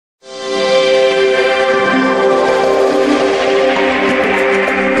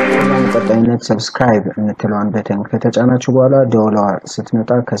subscribe የምትለዋን በተን ከተጫናችሁ በኋላ ደወሏ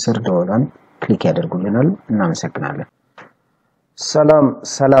ስትመጣ ከስር ደወሏን ክሊክ ያደርጉልናል እናመሰግናለን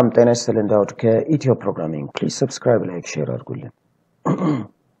ሰላም ጤና ይስጥልን ዳውድ ከኢትዮ ፕሮግራሚንግ please subscribe like share አድርጉልን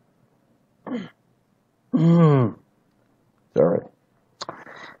sorry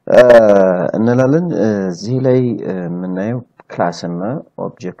እንላለን እዚህ ላይ የምናየው ክላስ እና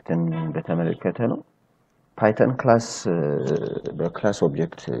ኦብጀክትን በተመለከተ ነው Python class በክላስ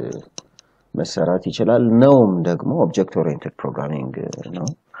ኦብጀክት መሰራት ይችላል ነውም ደግሞ object oriented programming ነው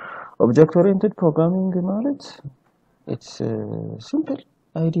object oriented programming ማለት it's a simple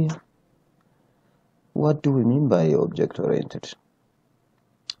idea what do we mean by object oriented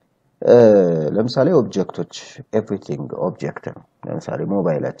ለምሳሌ ኦብጀክቶች everything object ነው ለምሳሌ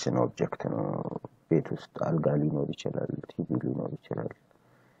ሞባይላችን ኦብጀክት ነው ቤት ውስጥ አልጋ ሊኖር ይችላል ቲቪ ሊኖር ይችላል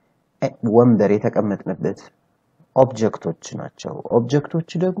ወንበር የተቀመጥንበት ኦብጀክቶች ናቸው ኦብጀክቶች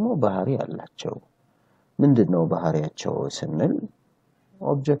ደግሞ ባህሪ አላቸው ምንድነው ባህሪያቸው ስንል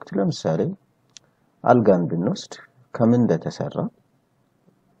ኦብጀክት ለምሳሌ አልጋን ብንወስድ ከምን እንደተሰራ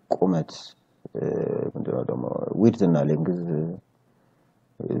ቁመት ምንድነው ደግሞ width እና length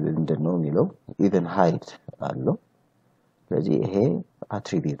ምንድነው የሚለው even height አለው ስለዚህ ይሄ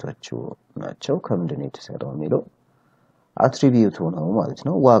አትሪቢዩቶቹ ናቸው ከምንድነው የተሰራው የሚለው አትሪቢዩቱ ነው ማለት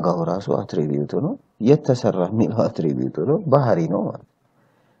ነው ዋጋው ራሱ አትሪቢዩቱ ነው የተሰራ የሚለው አትሪቢዩቱ ነው ባህሪ ነው ማለት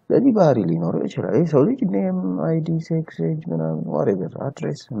ስለዚህ ባህሪ ሊኖረው ይችላል ይሄ ሰው ልጅ ኔም አይዲ ሴክስ ኤጅ ምናምን whatever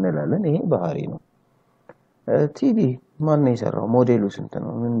አድሬስ እንላለን ይሄ ባህሪ ነው ቲቪ ማን ነው የሰራው ሞዴሉ ስንት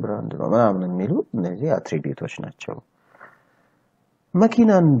ነው ምን ብራንድ ነው ምናምን የሚሉ እነዚህ አትሪቢዩቶች ናቸው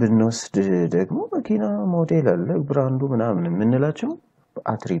መኪናን ብንወስድ ደግሞ መኪና ሞዴል አለ ብራንዱ ምናምን የምንላቸው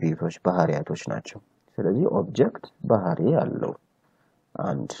አትሪቢዩቶች ባህሪያቶች ናቸው ስለዚህ ኦብጀክት ባህሪ አለው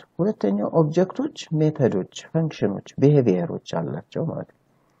አንድ ሁለተኛው ኦብጀክቶች ሜተዶች ፈንክሽኖች ቢሄቪየሮች አላቸው ማለት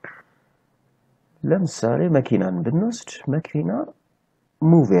ለምሳሌ መኪናን ብንወስድ መኪና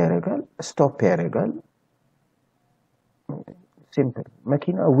ሙቭ ያደርጋል ስቶፕ ያደርጋል ሲምፕል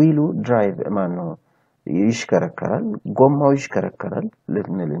መኪና ዊሉ ድራይቭ ማን ነው ይሽከረከራል ጎማው ይሽከረከራል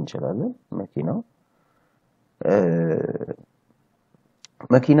ልንል እንችላለን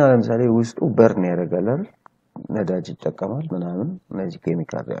መኪና ለምሳሌ ውስጡ በርን ያደርጋል ነዳጅ ይጠቀማል ምናምን እነዚህ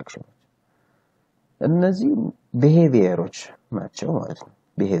ኬሚካል ሪአክሽኖች እነዚህ ቢሄቪየሮች ናቸው ማለት ነው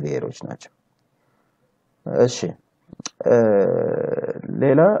ቢሄቪየሮች ናቸው እሺ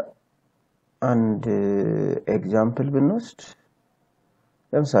ሌላ አንድ ኤግዛምፕል ብንወስድ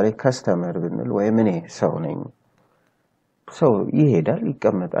ለምሳሌ ከስተመር ብንል ወይ ምን ሰው ነኝ ሰው ይሄዳል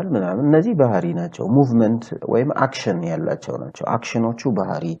ይቀመጣል ምናምን እነዚህ ባህሪ ናቸው ሙቭመንት ወይም አክሽን ያላቸው ናቸው አክሽኖቹ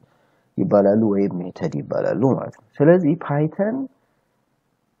ባህሪ ይባላሉ ወይም ሜተድ ይባላሉ ማለት ነው ስለዚህ ፓይተን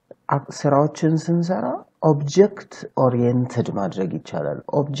ስራዎችን ስንሰራ ኦብጀክት ኦሪየንትድ ማድረግ ይቻላል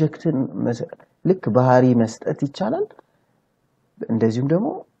ኦብጀክትን ልክ ባህሪ መስጠት ይቻላል እንደዚሁም ደግሞ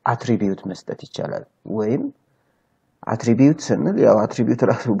አትሪቢዩት መስጠት ይቻላል ወይም አትሪቢዩት ስንል ያው አትሪቢዩት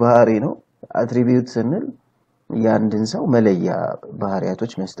ራሱ ባህሪ ነው አትሪቢዩት ስንል ያንድን ሰው መለያ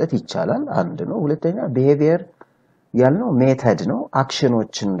ባህሪያቶች መስጠት ይቻላል አንድ ነው ሁለተኛ ቢሄቪየር ያልነው ሜተድ ነው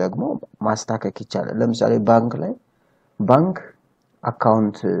አክሽኖችን ደግሞ ማስተካከል ይቻላል ለምሳሌ ባንክ ላይ ባንክ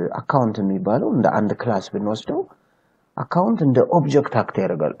አካውንት የሚባለው እንደ አንድ ክላስ ብንወስደው አካውንት እንደ ኦብጀክት አክት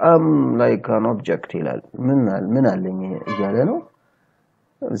ያደርጋል ላይክ አን ኦብጀክት ይላል ምን አለኝ እያለ ነው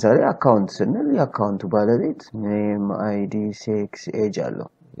ለምሳሌ አካውንት ስንል የአካውንቱ ባለቤት ኔም አይዲ ሴክስ ኤጅ አለው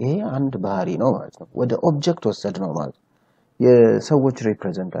ይሄ አንድ ባህሪ ነው ማለት ነው ወደ ኦብጀክት ወሰድ ነው ማለት የሰዎች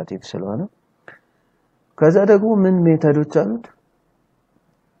ሪፕሬዘንታቲቭ ስለሆነ ከዛ ደግሞ ምን ሜተዶች አሉት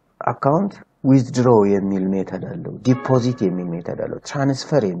አካውንት ዊዝድሮ የሚል ሜተድ አለው ዲፖዚት የሚል ሜተድ አለው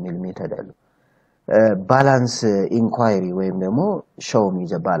ትራንስፈር የሚል ሜተድ አለው ባላንስ ኢንኳይሪ ወይም ደግሞ ሾው ሚ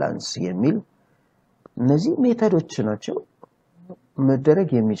ዘ ባላንስ የሚል እነዚህ ሜተዶች ናቸው መደረግ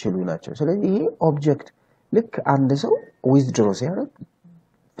የሚችሉ ናቸው ስለዚህ ይሄ ኦብጀክት ልክ አንድ ሰው ዊዝድሮ ሲያደርግ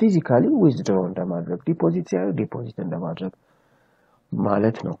ፊዚካሊ ዊዝድሮ እንደማድረግ ዲፖዚት ሲያደርግ ዲፖዚት እንደማድረግ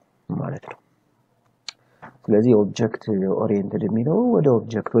ማለት ነው ስለዚህ ኦብጀክት ኦሪየንትድ የሚለው ወደ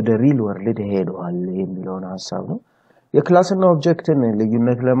ኦብጀክት ወደ ሪል ወርልድ ሄዷል የሚለውን ሐሳብ ነው የክላስ እና ኦብጀክትን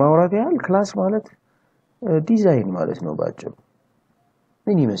ልዩነት ለማውራት ያህል ክላስ ማለት ዲዛይን ማለት ነው ባጭሩ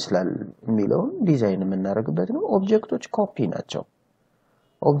ምን ይመስላል የሚለው ዲዛይን የምናደርግበት ነው ኦብጀክቶች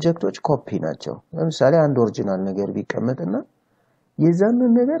ኮፒ ናቸው ለምሳሌ አንድ ኦሪጂናል ነገር ቢቀመጥና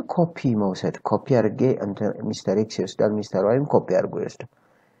የዛንን ነገር ኮፒ መውሰድ ኮፒ አድርጌ ሚስተር ኤክስ ይወስዳል ሚስተር ዋይም ኮፒ አድርጎ ይወስዳል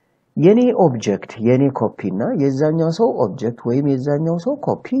የኔ ኦብጀክት የኔ ኮፒና የዛኛው ሰው ኦብጀክት ወይም የዛኛው ሰው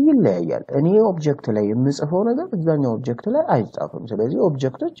ኮፒ ይለያያል እኔ ኦብጀክት ላይ የምጽፈው ነገር እዛኛው ኦብጀክት ላይ አይጻፍም ስለዚህ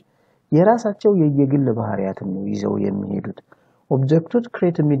ኦብጀክቶች የራሳቸው የየግል ባህሪያትን ነው ይዘው የሚሄዱት ኦብጀክቶች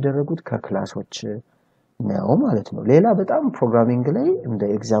ክሬት የሚደረጉት ከክላሶች ነው ማለት ነው ሌላ በጣም ፕሮግራሚንግ ላይ እንደ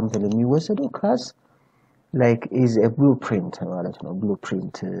ኤግዛምፕል የሚወሰደው ክላስ like is a blueprint ማለት ነው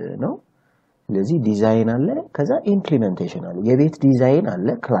blueprint ነው ስለዚህ ዲዛይን አለ ከዛ ኢምፕሊሜንቴሽን አለ የቤት ዲዛይን አለ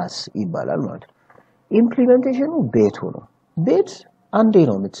ክላስ ይባላል ማለት ነው ኢምፕሊሜንቴሽኑ ቤቱ ነው ቤት አንዴ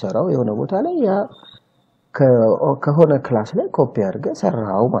ነው የምትሰራው የሆነ ቦታ ላይ ያ ከሆነ ክላስ ላይ ኮፒ አድርገ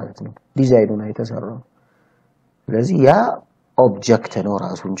ሰራው ማለት ነው ዲዛይኑን አይተሰራው ስለዚህ ያ ኦብጀክት ነው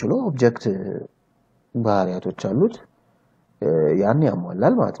ራሱን ችሎ ኦብጀክት ባህሪያቶች አሉት ያን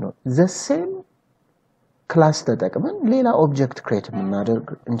ያሟላል ማለት ነው the same ክላስ ተጠቅመን ሌላ ኦብጀክት ክሬት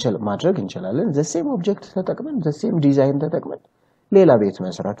ማድረግ እንችላለን the same ኦብጀክት ተጠቅመን the same ዲዛይን ተጠቅመን ሌላ ቤት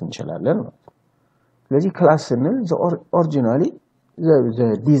መስራት እንችላለን ስለዚህ ክላስ ስንል originally the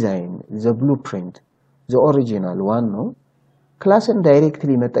design the blueprint the original one ነው ክላስን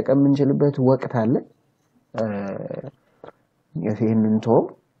ዳይሬክትሊ መጠቀም እንችልበት ወቅት አለ ይሄንን ቶ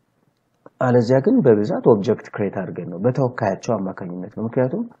አለዚያ ግን በብዛት ኦብጀክት ክሬት አድርገን ነው በተወካያቸው አማካኝነት ነው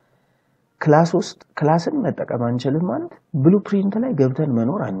ምክንያቱም ክላስ ውስጥ ክላስን መጠቀም አንችልም ማለት ብሉፕሪንት ላይ ገብተን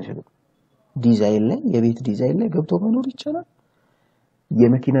መኖር አንችልም ዲዛይን ላይ የቤት ዲዛይን ላይ ገብቶ መኖር ይቻላል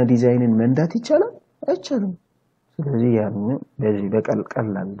የመኪና ዲዛይንን መንዳት ይቻላል አይቻልም ስለዚህ ያን በዚህ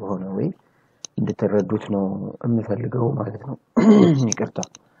በቀላል በሆነ ወይ እንድትረዱት ነው የምፈልገው ማለት ነው ይቅርታ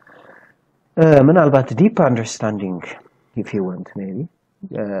ምናልባት deep understanding if you want maybe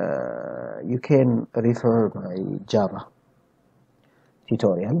you can refer my Java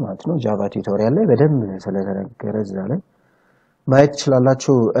tutorial ማለት ነው Java tutorial ላይ በደንብ ስለተነገረ እዛለ ማየት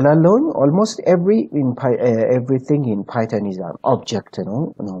ይችላልላችሁ እላለሁኝ almost everything in Python is an object ነው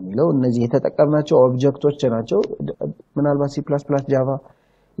የሚለው እነዚህ የተጠቀምናቸው ኦብጀክቶች ናቸው ምናልባት C++ Java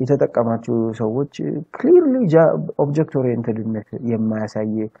የተጠቀማችሁ ሰዎች clearly object orientedነት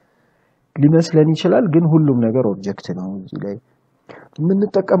የማያሳይ ሊመስለን ይችላል ግን ሁሉም ነገር ኦብጀክት ነው እዚህ ላይ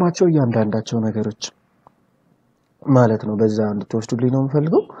የምንጠቀማቸው እያንዳንዳቸው ነገሮች ማለት ነው በዛ እንድትወስዱልኝ ነው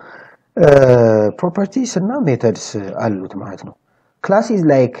የምፈልገው properties እና methods አሉት ማለት ነው class is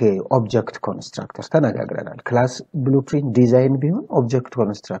like object constructor ተነጋግረናል class blueprint design ቢሆን object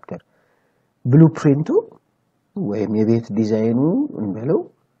constructor blueprint ወይም የቤት ዲዛይኑ እንበለው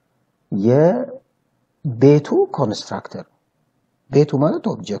የቤቱ ኮንስትራክተር ቤቱ ማለት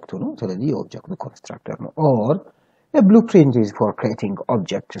ኦብጀክቱ ነው ስለዚህ የኦብጀክቱ ኮንስትራክተር ነው or a blueprint is for creating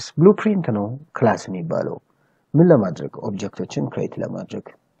objects blueprint ነው ክላስ የሚባለው ምን ለማድረግ ኦብጀክቶችን ክሬት ለማድረግ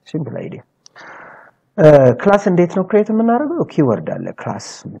ሲምፕል አይዲያ ክላስ እንዴት ነው ክሬት የምናደርገው ኪወርድ አለ ክላስ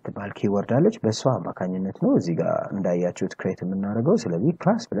የምትባል ኪወርድ አለች በሷ አማካኝነት ነው እዚህ ጋር እንዳያችሁት ክሬት የምናደርገው ስለዚህ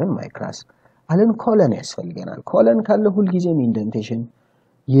ክላስ ብለን ማይ ክላስ አለን ኮለን ያስፈልገናል ኮለን ካለ ሁሉ ጊዜም ኢንደንቴሽን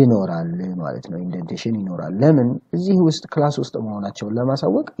ይኖራል ማለት ነው ኢንደንቴሽን ይኖራል ለምን እዚህ ውስጥ ክላስ ውስጥ መሆናቸውን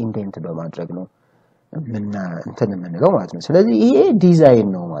ለማሳወቅ ኢንደንት በማድረግ ነው ምንና እንትን ምንለው ማለት ነው ስለዚህ ይሄ ዲዛይን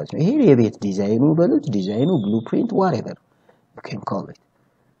ነው ማለት ነው ይሄ የቤት ዲዛይኑ በሉት ዲዛይኑ ብሉፕሪንት whatever you can call it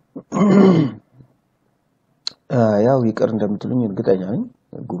ያው ይቅር እንደምትሉኝ እርግጠኛ ነኝ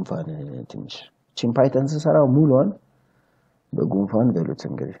ጉንፋን ትንሽ ቺን ፓይተን ሰራው ሙሉን በጉንፋን በሉት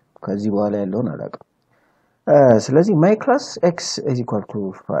እንግዲህ ከዚህ በኋላ ያለውን አላውቅም ስለዚህ my class x is equal to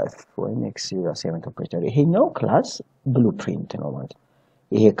 5 ወይም x is a 7 operator ይሄኛው ክላስ ብሉፕሪንት ነው ማለት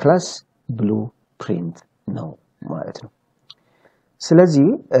ይሄ ክላስ ብሉፕሪንት ነው ማለት ነው ስለዚህ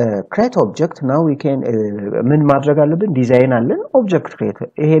create object now we can ምን ማድረግ አለብን ዲዛይን አለን ኦብጀክት ክሬት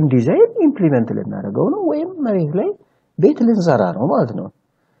ይሄን ዲዛይን ኢምፕሊሜንት ልናደርገው ነው ወይም መሬት ላይ ቤት ልንሰራ ነው ማለት ነው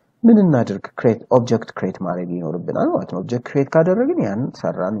ምን እናድርግ ክሬት ኦብጀክት ክሬት ማድረግ ይኖርብናል ማለት ነው ኦብጀክት ክሬት ካደረግን ያን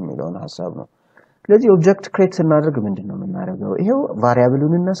ሰራን የሚለውን ሐሳብ ነው ስለዚህ ኦብጀክት ክሬት ስናደርግ ምንድነው የምናደርገው ይሄው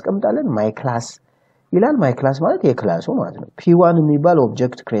ቫሪያብሉን እናስቀምጣለን my class ይላል my class ማለት የክላሱ ማለት ነው p1 የሚባል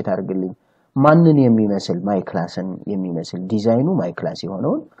ኦብጀክት ክሬት አድርግልኝ ማንን የሚመስል my classን የሚመስል ዲዛይኑ my class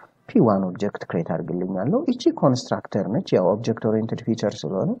የሆነውን p1 ኦብጀክት ክሬት አድርግልኛለሁ እቺ ኮንስትራክተር ነች ያው ኦብጀክት ኦሪየንትድ ፊቸር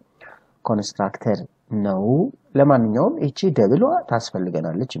ስለሆነ ኮንስትራክተር ነው ለማንኛውም እቺ ደብሏ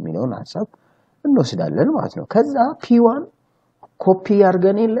ታስፈልገናለች የሚለውን ሐሳብ እንወስዳለን ማለት ነው ከዛ p1 ኮፒ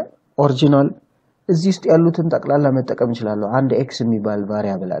አድርገን የለ ኦሪጂናል እዚህ ውስጥ ያሉትን ጠቅላላ መጠቀም እንችላለን አንድ x የሚባል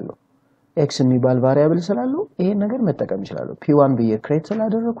ቫሪያብል አለው x የሚባል ቫሪያብል ስላለው ይሄን ነገር መጠቀም እንችላለን p1 ብዬ ክሬት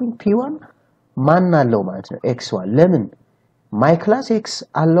ስላደረኩኝ p1 ማን አለው ማለት ነው x1 ለምን my class x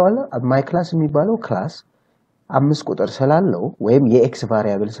አለው my class የሚባለው ክላስ 5 ቁጥር ስላለው ወይም የx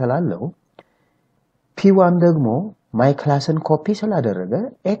ቫሪያብል ስላለው p1 ደግሞ my classን ኮፒ ስላደረገ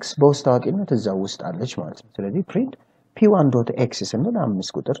x በውስጣዊነት እዛው ውስጥ አለች ማለት ነው ስለዚህ print p1.x ስንል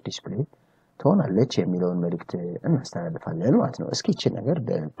 5 ቁጥር ዲስፕሌይ ትሆናለች የሚለውን መልእክት እናስተላልፋለን ማለት ነው እስኪ እቺ ነገር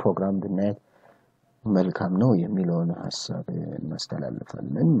በፕሮግራም ብናየት መልካም ነው የሚለውን ሐሳብ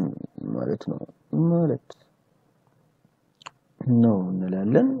እናስተላልፋለን ማለት ነው ማለት ነው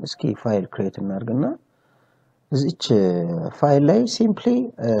እንላለን እስኪ ፋይል ክሬት እናርግና እዚች ፋይል ላይ ሲምፕሊ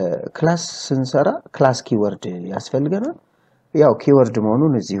ክላስ ስንሰራ ክላስ ኪወርድ ያስፈልገናል ያው ኪወርድ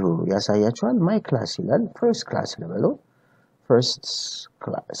መሆኑን እዚሁ ያሳያችኋል my class ይላል first class ልበለው first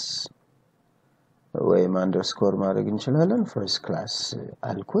class ወይም አንደርስኮር ማድረግ እንችላለን first class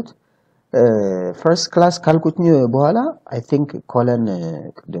አልኩት first class ካልኩኝ በኋላ I think ኮለን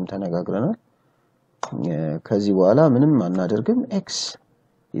ቅድም ተነጋግረናል ከዚህ በኋላ ምንም አናደርግም x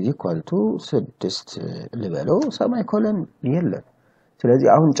is equal to 6 ልበለው ሰማይኮለን የለም ስለዚህ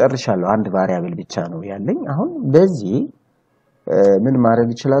አሁን ጨርሻለሁ አንድ ቫሪያብል ብቻ ነው ያለኝ አሁን በዚህ ምን ማድረግ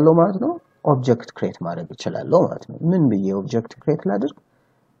ይችላልው ማለት ነው ኦብጀክት ክሬት ማድረግ ይችላልው ማለት ነው ምን ብዬ ኦብጀክት ክሬት ላድርግ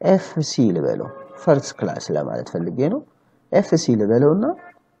fc ልበለው ፈርስት ክላስ ለማለት ፈልጌ ነው fc ልበለውና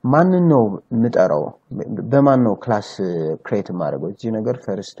ማንን ነው ምጠራው በማን ነው ክላስ ክሬት ማድረግ እዚህ ነገር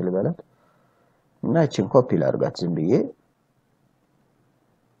ፈርስት ልበላት እና እቺን ኮፒ ላድርጋት ዝም ብዬ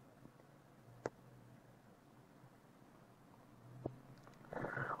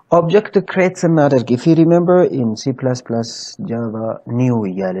object creates እናደርግ if you remember in C++ Java new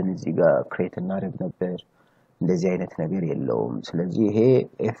እያለን እዚህ ጋር create እናደርግ ነበር እንደዚህ አይነት ነገር የለውም ስለዚህ ይሄ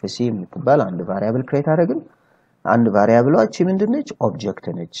fc የምትባል አንድ variable create አደረግን አንድ variable እቺ ምንድነች object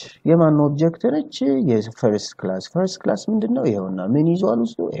ነች የማን object ነች የፈርስት ክላስ ምንድነው ይሄውና ምን ይዟል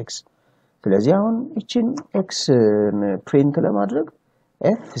ውስጡ x ስለዚህ አሁን እቺን x print ለማድረግ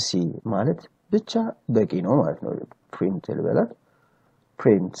fc ማለት ብቻ በቂ ነው ማለት ነው print ልበላት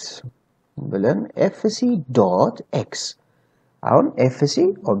print ብለን fc.x አሁን fc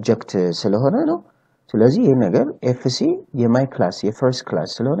ኦብጀክት ስለሆነ ነው ስለዚህ ይሄ ነገር fc የማይ ክላስ የፈርስት ክላስ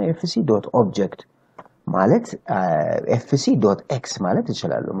ስለሆነ fc.object ማለት fc.x ማለት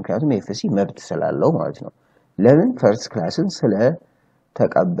ይችላል ምክንያቱም fc መብት ስላለው ማለት ነው ለምን ፈርስት ክላስን ስለ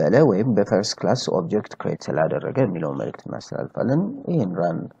ተቀበለ ወይም በፈርስት ክላስ ኦብጀክት ክሬት ስላደረገ የሚለው መልእክት እናስተላልፋለን ይሄን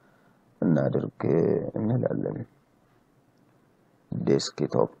ራን እናድርግ እንላለን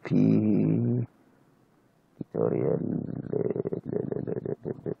desktop tutorial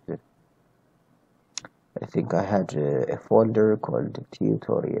I think I had a folder called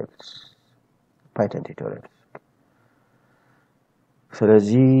tutorials Python tutorials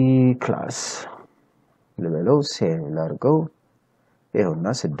ስለዚህ ክላስ ለበለው ሴቭ ላድርገው ይሄውና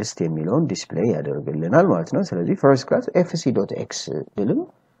 6 የሚለውን ዲስፕሌይ ያደርግልናል ማለት ነው ስለዚህ first class fc.x ብለን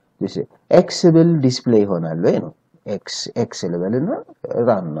x ብል ዲስፕሌይ ይሆናል ወይ ነው x ልበልና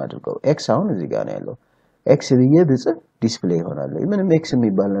ራን አድርገው x አሁን እዚህ ጋር ነው ያለው x ብዬ ብጽፍ ዲስፕሌይ ይሆናል ምንም x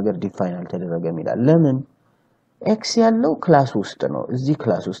የሚባል ነገር ዲፋይን አልተደረገም ይላል ለምን x ያለው ክላስ ውስጥ ነው እዚህ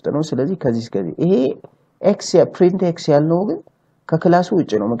ክላስ ውስጥ ነው ስለዚህ ከዚህ እስከዚህ ይሄ x print x ያለው ግን ከክላሱ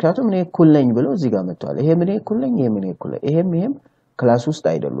ውጪ ነው ምክንያቱም እኔ እኩል ነኝ ብሎ እዚህ ጋር መጥቷል ይሄ ምን እኩል ነኝ ይሄ ምን እኩል ይሄም ክላስ ውስጥ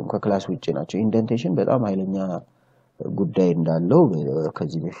አይደሉም ከክላስ ውጪ ናቸው ኢንደንቴሽን በጣም ኃይለኛ ጉዳይ እንዳለው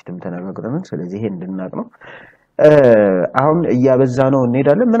ከዚህ በፊትም ተነጋግረናል ስለዚህ ይሄ እንድናቅ ነው አሁን ያበዛ ነው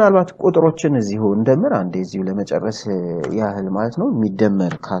እንሄዳለን ምናልባት ቁጥሮችን እዚሁ እንደምር አንዴ እዚሁ ለመጨረስ ያህል ማለት ነው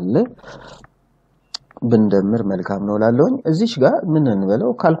የሚደመር ካለ ብንደምር መልካም ነው ላለውኝ እዚች ጋር ምን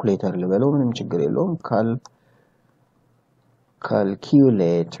እንበለው ካልኩሌተር ልበለው ምንም ችግር የለውም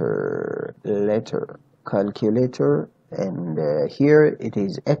calculator and here it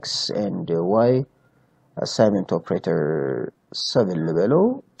is x and y assignment operator 7 ልበለው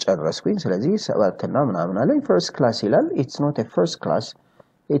ጨረስኩኝ ስለዚህ 7 እና ምናምን አለኝ first class ይላል it's not a first class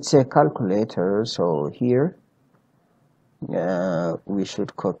it's a calculator so here we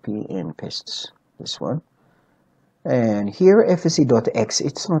should copy and paste this one and here fc.x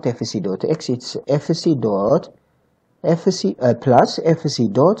it's not fc.x it's plus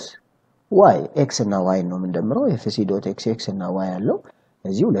fc.y x እና y ነው እንደምረው fc.x x እና y ያለው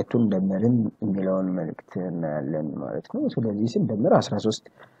እዚህ ሁለቱን ደምረን የሚለውን መልእክት እናያለን ማለት ነው ስለዚህ ስንደምር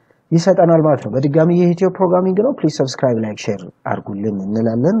 13 ይሰጣናል ማለት ነው በድጋሚ የኢትዮ ፕሮግራሚንግ ነው ፕሊዝ ሰብስክራይብ ላይክ ሼር አድርጉልን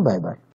እንላለን ባይ ባይ